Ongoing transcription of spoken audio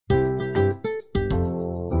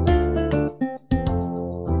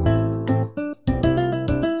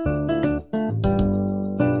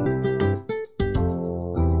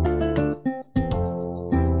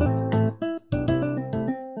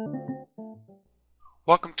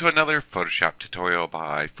Welcome to another Photoshop tutorial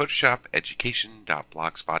by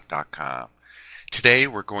photoshopeducation.blogspot.com. Today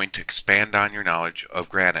we're going to expand on your knowledge of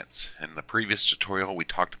granites. In the previous tutorial we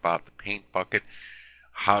talked about the paint bucket,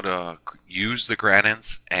 how to use the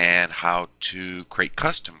granites, and how to create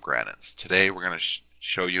custom granites. Today we're going to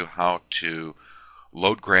show you how to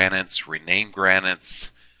load granites, rename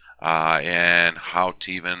granites, and how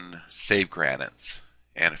to even save granites,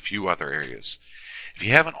 and a few other areas. If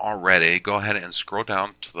you haven't already, go ahead and scroll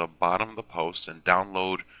down to the bottom of the post and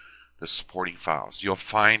download the supporting files. You'll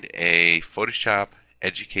find a Photoshop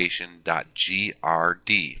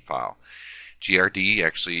education.grd file. GRD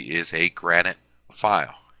actually is a granite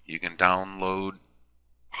file. You can download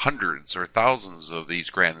hundreds or thousands of these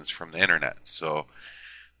granites from the internet. So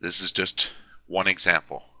this is just one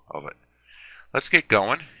example of it. Let's get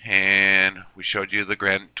going, and we showed you the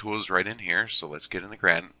granite tools right in here, so let's get in the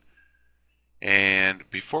granite. And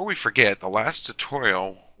before we forget, the last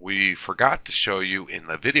tutorial we forgot to show you in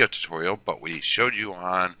the video tutorial, but we showed you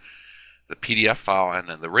on the PDF file and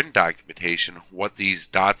in the written documentation what these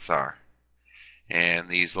dots are, and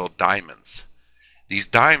these little diamonds. These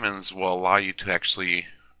diamonds will allow you to actually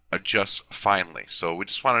adjust finely. So we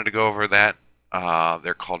just wanted to go over that.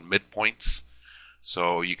 They're called midpoints.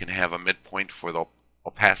 So you can have a midpoint for the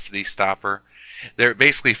opacity stopper. They're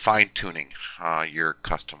basically fine-tuning your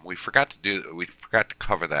custom. We forgot to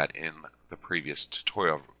cover that in the previous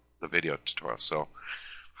tutorial, the video tutorial. So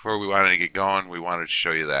before we wanted to get going, we wanted to show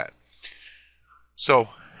you that. So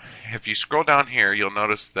if you scroll down here, you'll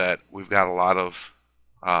notice that we've got a lot of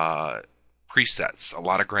presets, a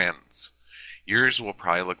lot of granites. Yours will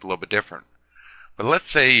probably look a little bit different. But let's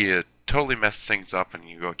say you totally mess things up and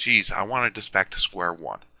you go, geez, I wanted this back to square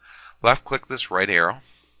one. Left click this right arrow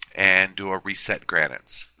and do a reset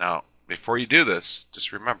granites. Now before you do this,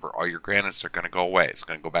 just remember all your granites are going to go away. It's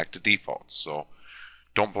going to go back to default. So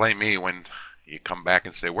don't blame me when you come back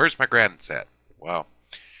and say, where's my granites at? Well,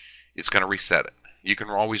 it's going to reset it. You can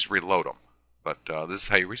always reload them, but this is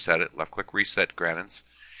how you reset it. Left click reset granites,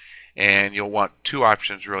 and you'll want two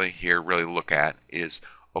options really look at is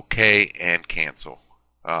OK and cancel.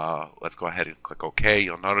 Let's go ahead and click OK.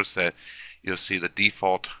 You'll notice that you'll see the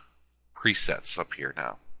default presets up here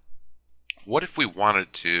now. What if we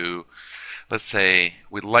wanted to, let's say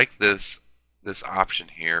we like this option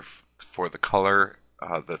here for the color,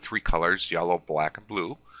 the three colors, yellow, black, and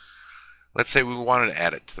blue. Let's say we wanted to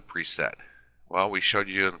add it to the preset. Well, we showed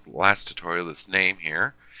you in the last tutorial this name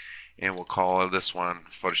here, and we'll call this one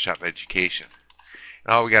Photoshop Education.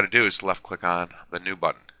 And all we got to do is left click on the new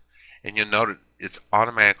button, and you'll note it's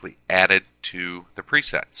automatically added to the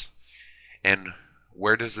presets. And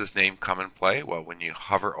where does this name come in play? Well, when you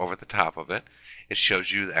hover over the top of it, it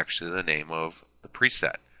shows you actually the name of the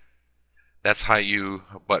preset. That's how you,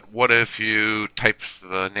 but what if you type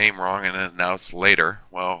the name wrong and now it's later?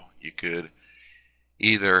 Well, you could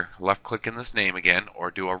either left click in this name again or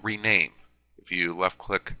do a rename. If you left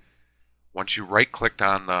click, once you right clicked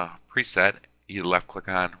on the preset, you left click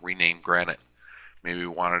on rename granite. Maybe we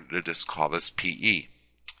wanted to just call this PE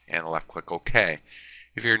and left click OK.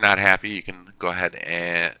 If you're not happy, you can go ahead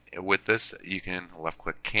and with this you can left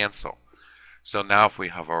click cancel. So now if we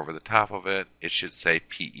hover over the top of it, it should say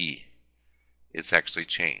PE. It's actually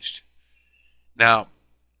changed. Now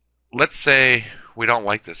let's say we don't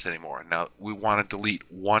like this anymore. Now we want to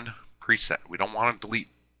delete one preset. We don't want to delete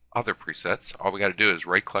other presets. All we got to do is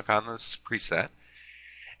right click on this preset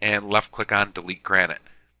and left click on delete granite.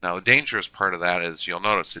 Now the dangerous part of that is you'll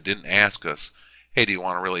notice it didn't ask us, hey, do you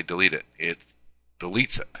want to really delete it? It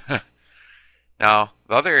deletes it. Now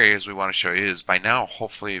the other areas we want to show you is by now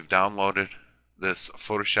hopefully you've downloaded this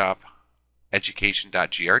Photoshop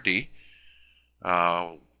education.grd.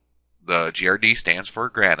 The GRD stands for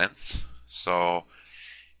granites. So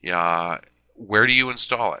yeah, where do you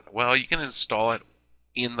install it? Well, you can install it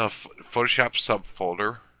in the Photoshop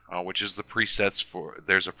subfolder, which is the presets for,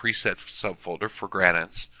 there's a preset subfolder for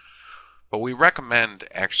granites. But we recommend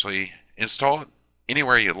actually install it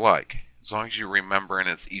anywhere you like, as long as you remember and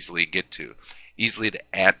it's easily to get to. Easily to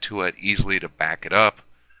add to it, easily to back it up.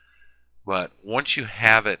 But once you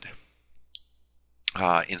have it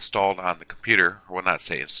installed on the computer, or well, not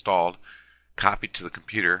say installed, copied to the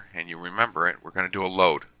computer, and you remember it, we're going to do a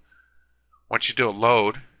load. Once you do a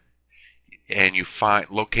load and you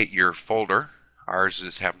locate your folder,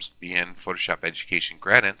 ours happens to be in Photoshop Education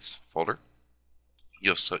Granites folder,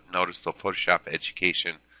 you'll notice the Photoshop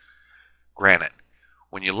Education Granite.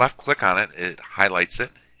 When you left click on it, it highlights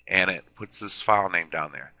it and it puts this file name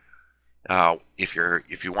down there. If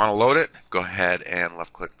you want to load it, go ahead and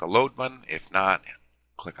left click the load button. If not,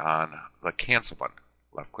 click on the cancel button.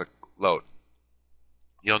 Left click load.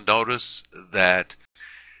 you'll notice that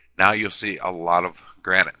now you'll see a lot of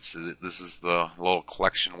granites. This is the little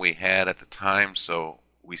collection we had at the time, so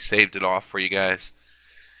we saved it off for you guys.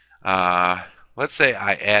 Let's say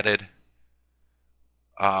I added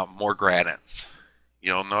more granites.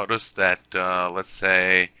 You'll notice that, let's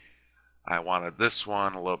say I wanted this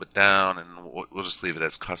one a little bit down, and we'll just leave it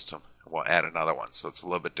as custom. We'll add another one, so it's a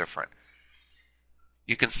little bit different.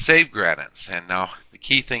 You can save granites, and now the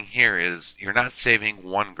key thing here is you're not saving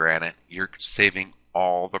one granite, you're saving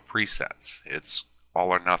all the presets. It's all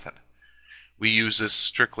or nothing. We use this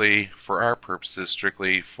strictly for our purposes,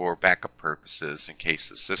 strictly for backup purposes in case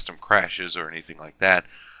the system crashes or anything like that.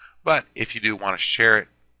 But if you do want to share it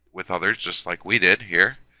with others, just like we did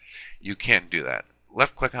here, you can do that.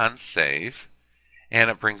 Left click on Save, and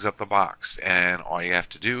it brings up the box. And all you have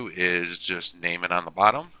to do is just name it on the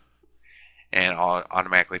bottom, and it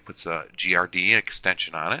automatically puts a GRD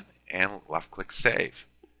extension on it, and left click Save.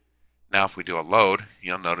 Now if we do a load,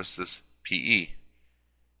 you'll notice this PE.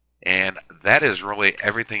 And that is really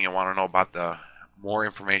everything you want to know about the more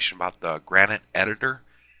information about the Granite editor.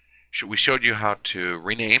 We showed you how to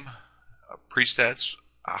rename presets,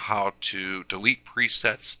 how to delete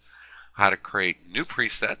presets, how to create new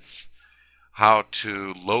presets, how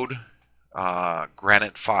to load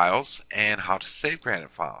Granite files, and how to save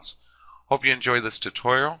Granite files. Hope you enjoyed this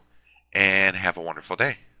tutorial and have a wonderful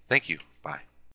day. Thank you.